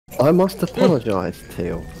I must apologise,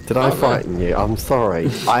 Teal. Did I frighten you? I'm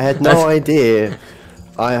sorry. I had no idea.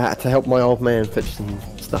 I had to help my old man fetch some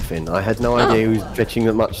stuff in. I had no idea he was fetching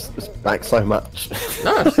back so much.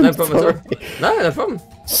 No, no problem at all. No problem.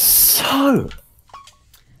 So,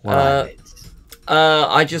 right.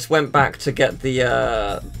 I just went back to get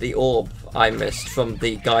the orb I missed from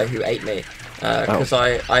the guy who ate me, because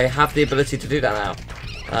I have the ability to do that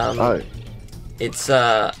now. It's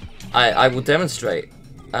I will demonstrate.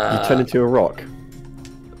 You turn into a rock.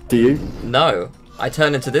 Do you? No, I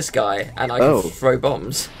turn into this guy and I can throw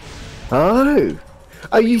bombs. Oh,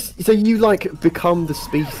 so you like become the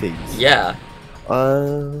species? Yeah.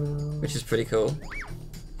 Which is pretty cool.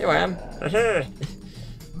 Here I am.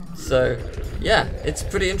 So, yeah, it's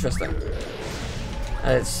pretty interesting.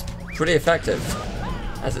 And it's pretty effective,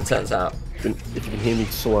 as it turns out. If you can hear me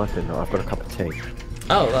slurping, I've got a cup of tea.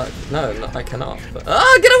 Oh, no, I cannot. But,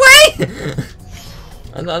 get away!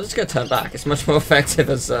 And I'm just going to turn back. It's much more effective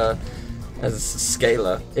as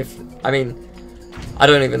Scalar. I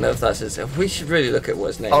don't even know if that's his... We should really look at what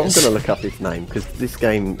his name is. I'm going to look up his name, because this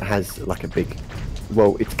game has, like, a big...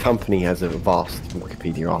 Well, its company has a vast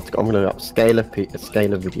Wikipedia article. I'm going to look up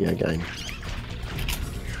Scalar video game.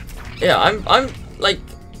 Yeah, I'm like...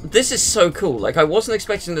 This is so cool. Like, I wasn't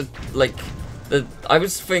expecting to, like... I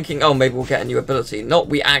was thinking, oh, maybe we'll get a new ability. Not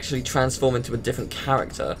we actually transform into a different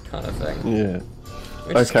character kind of thing. Yeah.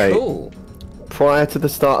 Which is cool. Prior to the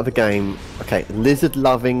start of the game,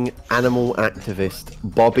 lizard-loving animal activist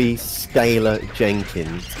Bobby Scalar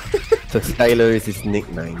Jenkins. So Scalar is his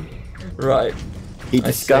nickname. Right. He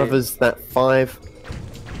discovers that 5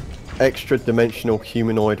 extra-dimensional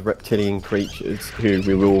humanoid reptilian creatures, who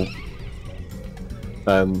we will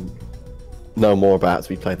know more about as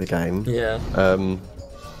we play the game. Yeah.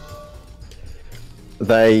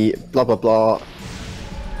 They blah blah blah.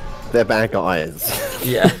 They're bad guys.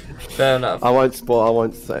 Yeah. Fair enough. I won't spoil. I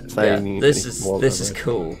won't say anything. This is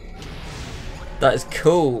cool. That is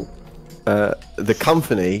cool. The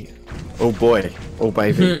company. Oh boy. Oh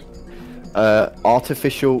baby.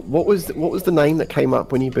 Artificial. What was the name that came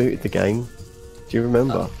up when you booted the game? Do you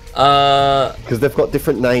remember? Because they've got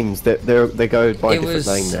different names. They go by a different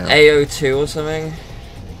name now. AO2 or something.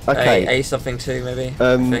 Okay. A something 2 maybe.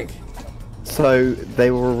 I think. So they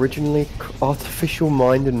were originally artificial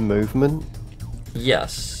mind and movement.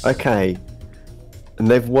 Yes. Okay. And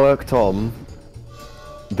they've worked on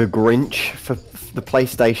the Grinch for the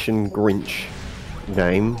PlayStation Grinch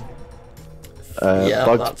game.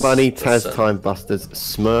 Bugs Bunny, Taz Time Busters,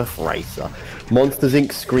 Smurf Racer, Monsters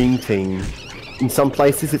Inc. Scream Team. In some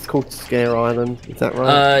places it's called Scare Island, is that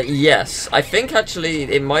right? Yes. I think actually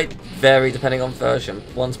it might vary depending on version.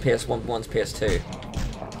 One's PS1, one's PS2.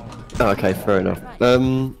 Oh, okay, fair enough.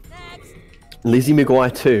 Lizzie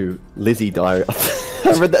McGuire 2, Lizzie Diary.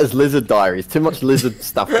 I read that as Lizard Diaries. Too much lizard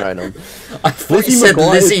stuff going on. I thought you said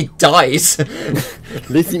Lizzie Dies.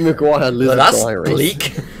 Lizzie McGuire, Lizard Diaries. That's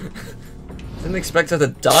bleak. Didn't expect her to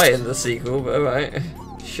die in the sequel, but alright.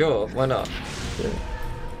 Sure, why not?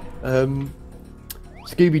 Yeah.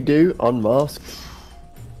 Scooby-Doo, Unmasked.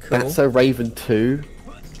 Cool. That's a Raven 2.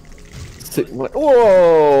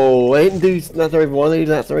 Whoa! I didn't do That's a Raven 1, I did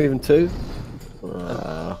That's a Raven 2.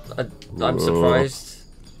 I'm surprised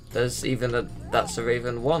there's even a That's a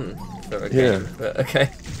Raven 1 for a game, but okay.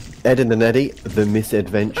 Ed and Eddie, The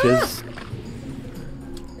Misadventures.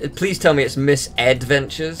 Please tell me it's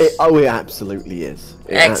Misadventures. It absolutely is.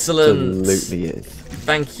 It Excellent. Absolutely is.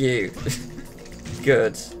 Thank you.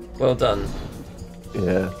 Good. Well done.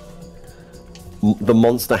 Yeah. The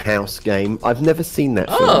Monster House game. I've never seen that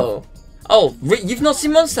film. Oh, you've not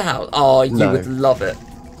seen Monster House? Oh, you would love it.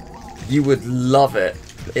 You would love it.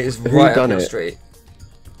 It is right up your street.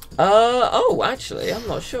 Oh, actually, I'm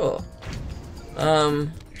not sure.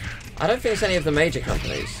 I don't think it's any of the major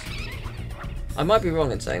companies. I might be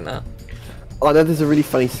wrong in saying that. I know there's a really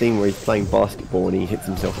funny scene where he's playing basketball and he hits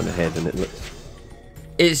himself in the head, and it looks...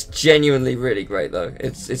 It's genuinely really great, though.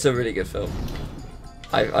 It's a really good film.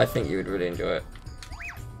 I think you would really enjoy it.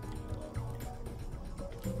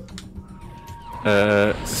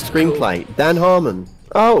 Screenplay, cool. Dan Harmon.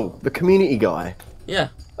 Oh, the Community guy. Yeah.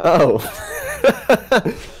 Oh.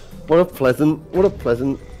 What a pleasant,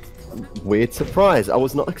 weird surprise. I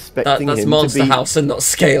was not expecting him to be... That's Monster House and not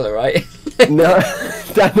Scalar, right? No,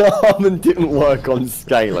 Dan Harmon didn't work on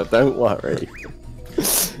Scalar, don't worry.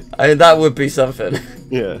 I mean, that would be something.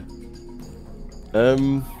 Yeah.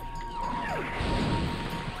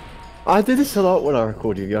 I do this a lot when I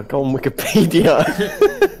record you. I go on Wikipedia.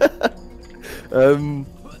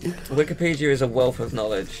 Wikipedia is a wealth of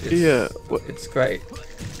knowledge. It's great.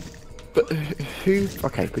 But who?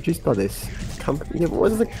 Okay, produced by this. company. Yeah, what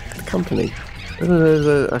was the company?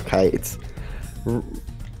 Okay, it's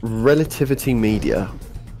Relativity Media.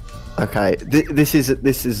 Okay, this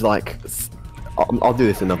is like. I'll do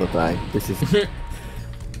this another day. This is.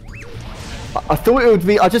 I thought it would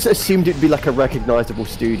be. I just assumed it'd be like a recognizable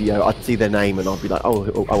studio. I'd see their name and I'd be like, oh,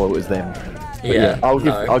 it was them. But yeah,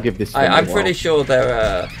 I'll give this. I'm pretty sure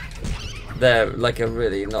they're like a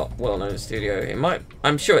really not well-known studio. It might.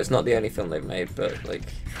 I'm sure it's not the only film they've made, but like,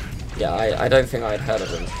 yeah, I don't think I'd heard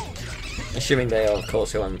of them. Assuming they are, of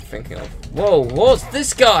course, who I'm thinking of. Whoa, what's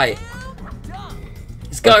this guy?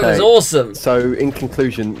 This guy was awesome. So, in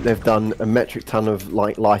conclusion, they've done a metric ton of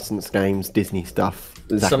like licensed games, Disney stuff.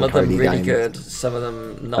 Some of them really good, some of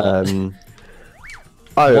them not.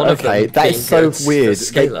 Okay, that's so weird.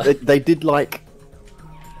 They did like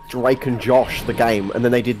Drake and Josh, the game, and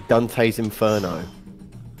then they did Dante's Inferno,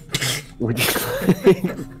 which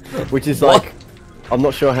is like, I'm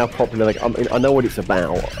not sure how popular. Like, I know what it's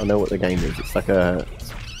about. I know what the game is. It's like a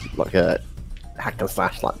hack and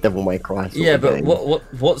slash, like Devil May Cry. Yeah, but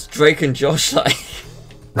what's Drake and Josh like?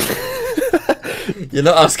 You're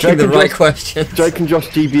not asking the right questions. Drake and Josh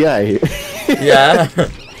GBA. Yeah.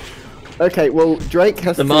 Okay, well, Drake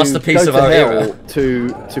has the to masterpiece go of our hell era.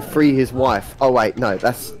 to free his wife. Oh wait, no,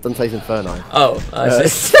 that's Dante's Inferno. Oh, I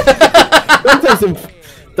see.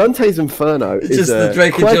 Dante's Inferno is just the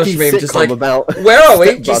Drake and Josh meme, just like, about where are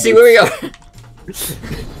we? Do you see where we are?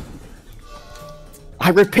 I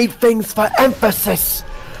repeat things for emphasis.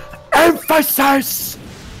 Emphasis.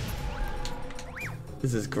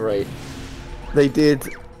 This is great. They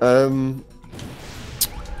did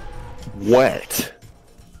Wet.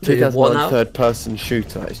 2009 third-person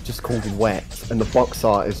shooter. It's just called Wet, and the box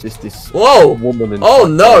art is just this woman. Oh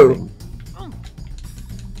no!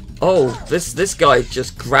 Oh, this guy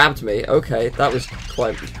just grabbed me. Okay, that was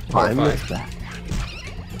quite horrifying.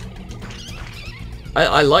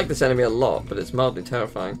 I like this enemy a lot, but it's mildly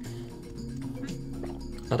terrifying.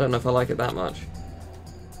 I don't know if I like it that much.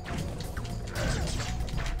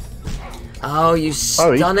 Oh, you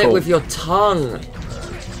stun it with your tongue.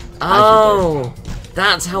 Oh,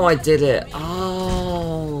 that's how I did it.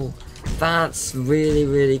 Oh, that's really,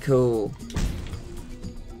 really cool.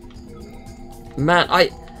 Man,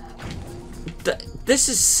 this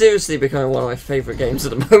is seriously becoming one of my favourite games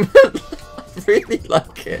at the moment. I really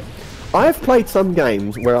like it. I've played some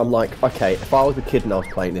games where I'm like, okay, if I was a kid and I was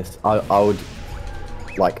playing this, I would,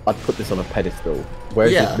 like, I'd put this on a pedestal.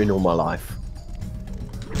 Whereas it's been all my life.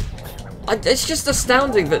 It's just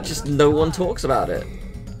astounding that just no one talks about it.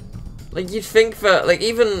 Like, you'd think that, like,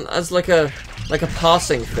 even as like a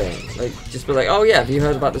passing thing, like, just be like, oh yeah, have you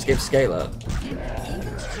heard about this game Scalar?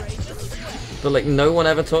 But like, no one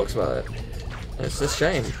ever talks about it. It's a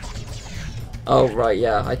shame. Oh right,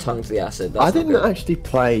 yeah, I tongued the acid. That's I didn't actually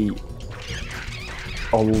play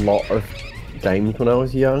a lot of games when I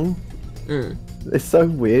was young. It's so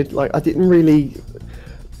weird. Like, I didn't really,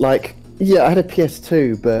 like, yeah, I had a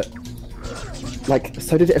PS2, but like,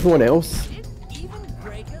 so did everyone else.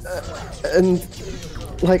 And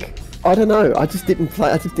like, I don't know, I just didn't play,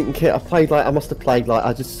 I just didn't care. I must have played, like,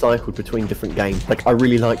 I just cycled between different games. Like, I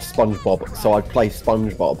really liked SpongeBob, so I'd play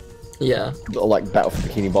SpongeBob. Yeah. Or like Battle for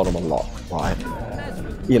Bikini Bottom a lot, right?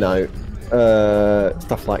 You know,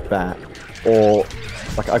 stuff like that. Or,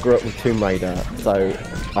 like, I grew up with Tomb Raider, so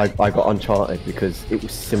I got Uncharted because it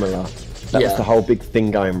was similar. That was the whole big thing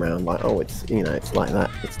going around, like, oh, it's, you know, it's like that.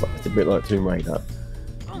 It's a bit like Tomb Raider.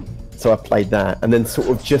 So I played that, and then sort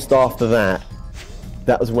of just after that,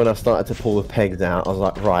 that was when I started to pull the pegs out. I was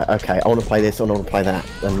like, right, okay, I want to play this, I want to play that.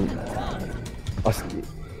 And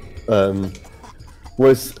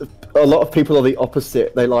whereas a lot of people are the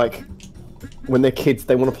opposite. They like, when they're kids,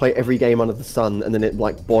 they want to play every game under the sun, and then it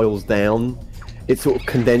like boils down. It sort of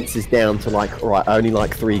condenses down to like, right, I only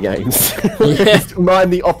like 3 games. Mine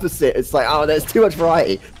the opposite. It's like, oh, there's too much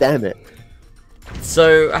variety. Damn it.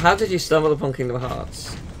 So, how did you stumble upon Kingdom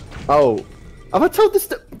Hearts? Oh, have I told this?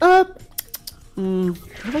 Have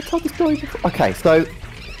I told this story before? Okay, so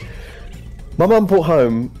my mum brought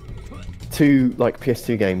home 2 like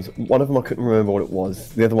PS2 games. One of them I couldn't remember what it was.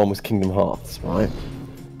 The other one was Kingdom Hearts, right?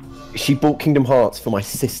 She bought Kingdom Hearts for my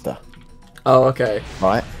sister. Oh, okay.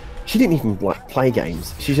 Right. She didn't even like play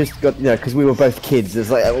games. She just got, you know, because we were both kids.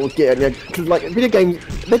 It's like, well, you know, cause, like, video games,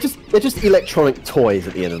 they're just electronic toys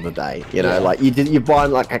at the end of the day. You know, like you buy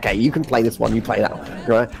them, like, okay, you can play this one, you play that one,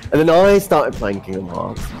 right? And then I started playing Kingdom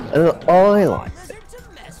Hearts, and then I liked it.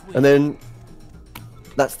 And then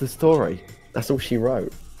that's the story. That's all she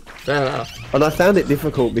wrote. Fair enough. And I found it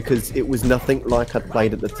difficult because it was nothing like I'd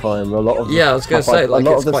played at the time. A lot of I was gonna say, like, a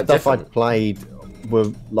lot of the quite stuff different. I'd played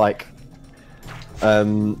were like,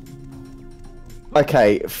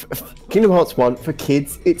 Okay, Kingdom Hearts 1 for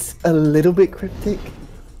kids, it's a little bit cryptic.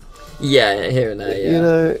 Yeah, here and there, yeah. You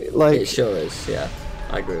know, like... It sure is, yeah.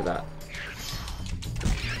 I agree with that.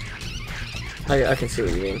 I can see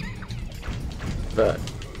what you mean. But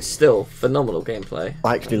still, phenomenal gameplay.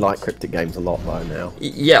 I actually like cryptic games a lot though now.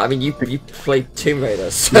 Yeah, I mean, you played Tomb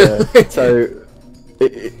Raider, so... Yeah, so,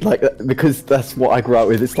 like, because that's what I grew up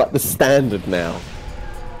with, it's like the standard now.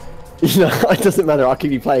 You know, it doesn't matter, I could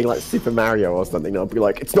be playing like Super Mario or something, and I'll be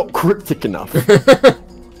like, it's not cryptic enough.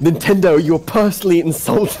 Nintendo, you're personally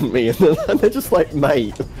insulting me, and they're just like,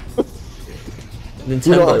 mate. Nintendo,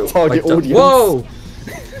 you're not a target audience. Whoa!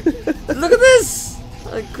 Look at this!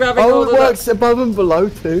 Like, grabbing all it works above and below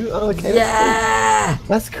too. Oh, okay. Yeah!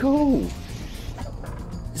 That's cool.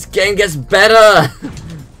 This game gets better!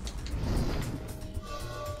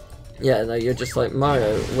 Yeah, no, you're just like,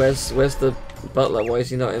 Mario, where's the butler? Why is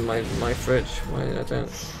he not in my fridge? Why I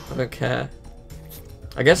don't care.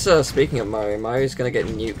 I guess speaking of Mario's gonna get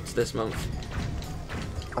nuked this month.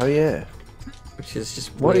 Oh yeah. Which is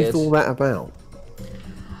just what weird. Is all that about?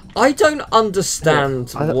 I don't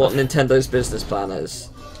understand what Nintendo's business plan is.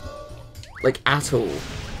 Like, at all.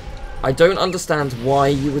 I don't understand why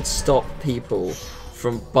you would stop people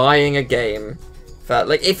from buying a game that,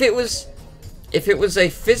 like, if it was a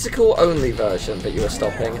physical only version that you were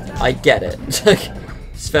stopping, I get it.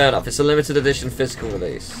 It's fair enough. It's a limited edition physical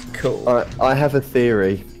release. Cool. Alright, I have a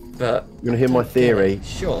theory. But you wanna hear my theory? Yeah,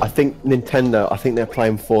 sure. I think Nintendo, they're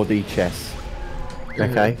playing 4D chess.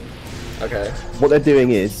 Okay? Okay. What they're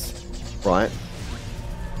doing is, right,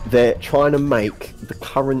 they're trying to make the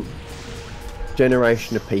current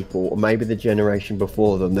generation of people, or maybe the generation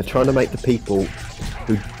before them, they're trying to make the people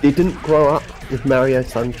who didn't grow up with Mario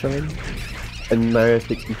Sunshine and Mario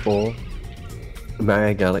 64,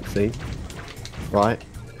 Mario Galaxy, right?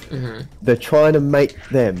 They're trying to make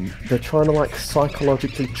them, they're trying to like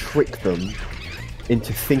psychologically trick them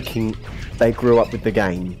into thinking they grew up with the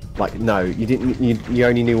game. Like, no, you didn't, you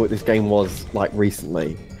only knew what this game was like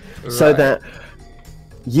recently. Right. So that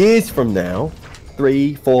years from now,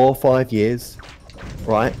 3, 4, 5 years,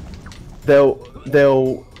 right,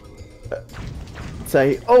 they'll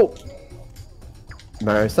say, oh,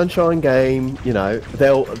 Mario Sunshine game, you know,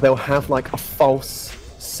 they'll have like a false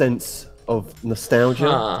sense of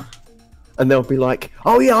nostalgia, and they'll be like,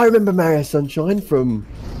 oh yeah, I remember Mario Sunshine from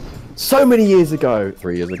so many years ago,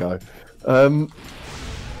 3 years ago.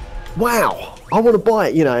 Wow, I want to buy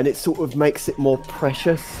it, you know, and it sort of makes it more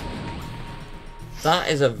precious. That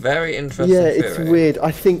is a very interesting theory. It's weird.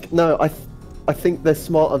 I think I think they're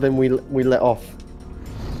smarter than we let off.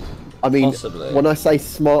 I mean, possibly. When I say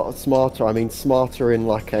smarter, I mean smarter in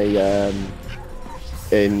like a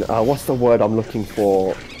what's the word I'm looking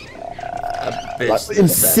for? Like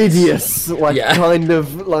insidious, like kind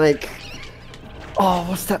of like, oh,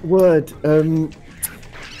 what's that word?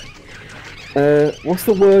 What's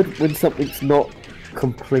the word when something's not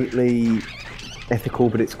completely ethical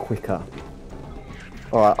but it's quicker?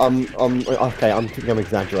 Alright, okay, I think I'm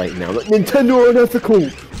exaggerating now. Like, Nintendo are unethical!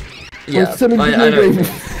 Yeah, I know.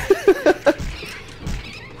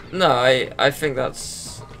 No, I think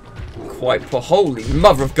that's quite poor. Holy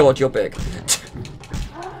mother of God, you're big.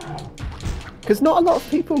 Because not a lot of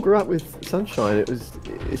people grew up with Sunshine.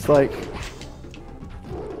 It's like,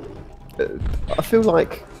 I feel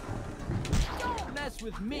like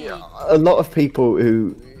a lot of people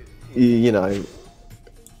who, you know,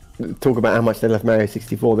 talk about how much they love Mario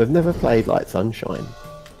 64, they've never played like Sunshine.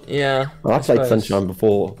 Yeah. Well, I played Sunshine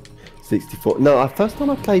before 64. No, the first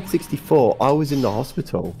time I played 64, I was in the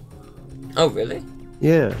hospital. Oh, really?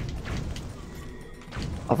 Yeah.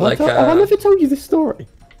 Have I never told you this story?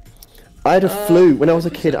 I had a flu. When I was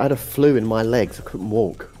a kid, I had a flu in my legs. I couldn't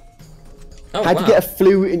walk. Oh, How'd you get a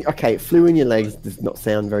flu in... Okay, flu in your legs does not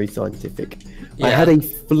sound very scientific. Yeah. I had a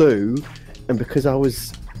flu, and because I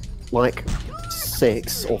was, like,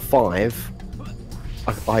 6 or 5,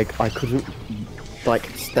 I couldn't, like,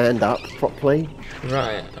 stand up properly.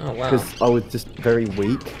 Right. Oh, wow. Because I was just very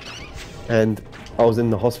weak, and I was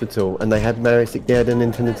in the hospital, and they had a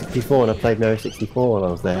Nintendo 64, and I played Mario 64 while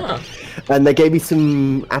I was there. Huh. And they gave me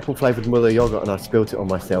some apple-flavoured Mother yogurt, and I spilt it on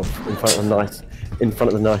myself in front of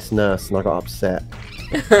the nice nurse, and I got upset.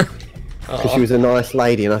 Because she was a nice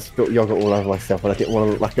lady, and I spilt yogurt all over myself, and I didn't want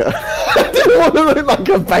to look like a, I didn't want to look like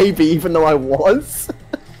a baby, even though I was.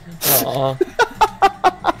 Aww.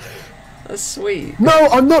 That's sweet. No,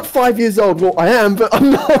 I'm not 5 years old. Well, I am, but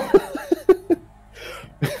I'm not.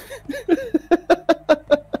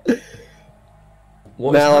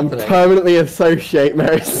 Now I'm permanently associate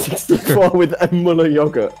Mario 64 with Muller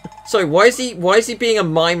yogurt. So why is he being a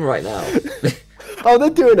mime right now? Oh, they're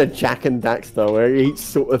doing a Jack and Daxter where each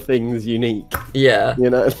sort of thing's unique. Yeah. You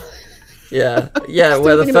know. Yeah. Yeah.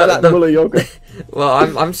 Where the Muller yogurt.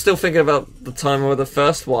 Well, I'm still thinking about the time where the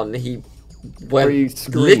first one he went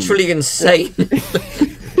literally insane.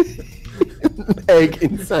 Egg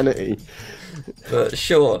insanity. But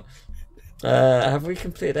sure. Have we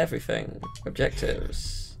completed everything?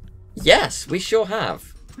 Objectives. Yes, we sure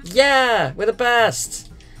have. Yeah, we're the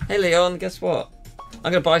best. Hey Leon, guess what?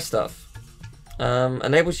 I'm gonna buy stuff.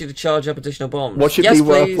 Enables you to charge up additional bombs. What should be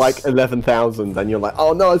worth like 11,000? And you're like,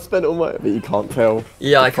 oh no, I spent all my. But you can't tell.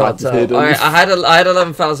 Yeah, I can't tell. I had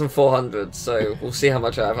 11,400, so we'll see how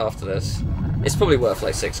much I have after this. It's probably worth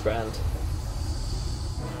like $6,000.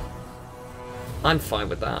 I'm fine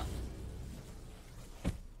with that.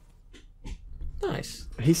 Nice.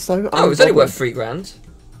 He's so. Oh, it's only worth $3,000.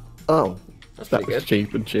 Oh, that's pretty good.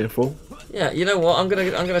 Cheap and cheerful. Yeah, you know what? I'm gonna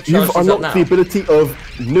charge You've these up unlocked now. the ability of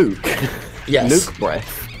nuke. Yes. Nuke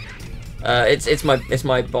breath. It's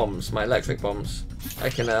my bombs, my electric bombs. I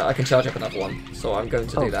can charge up another one, so I'm going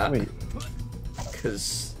to do that.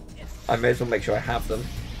 Because I may as well make sure I have them.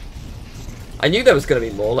 I knew there was going to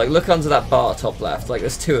be more. Like, look under that bar top left. Like,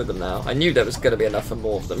 there's 2 of them now. I knew there was going to be enough for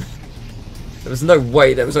more of them. There was no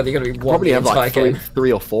way there was only going to be one. Probably have like game.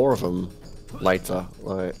 3 or 4 of them later.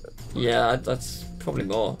 Like. Yeah, that's probably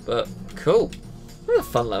more. But cool. What a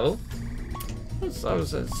fun level. It's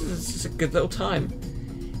just a good little time.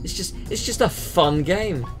 It's just a fun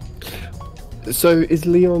game. So is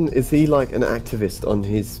Leon? Is he like an activist on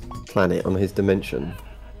his planet, on his dimension?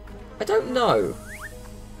 I don't know.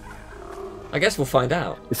 I guess we'll find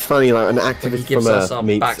out. It's funny, like an activist from Earth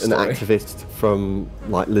meets backstory. an activist from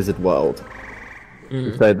like Lizard World.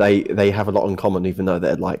 So they have a lot in common, even though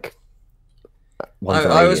they're like.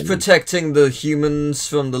 I was protecting the humans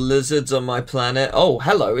from the lizards on my planet. Oh,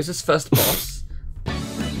 hello! Is this first boss?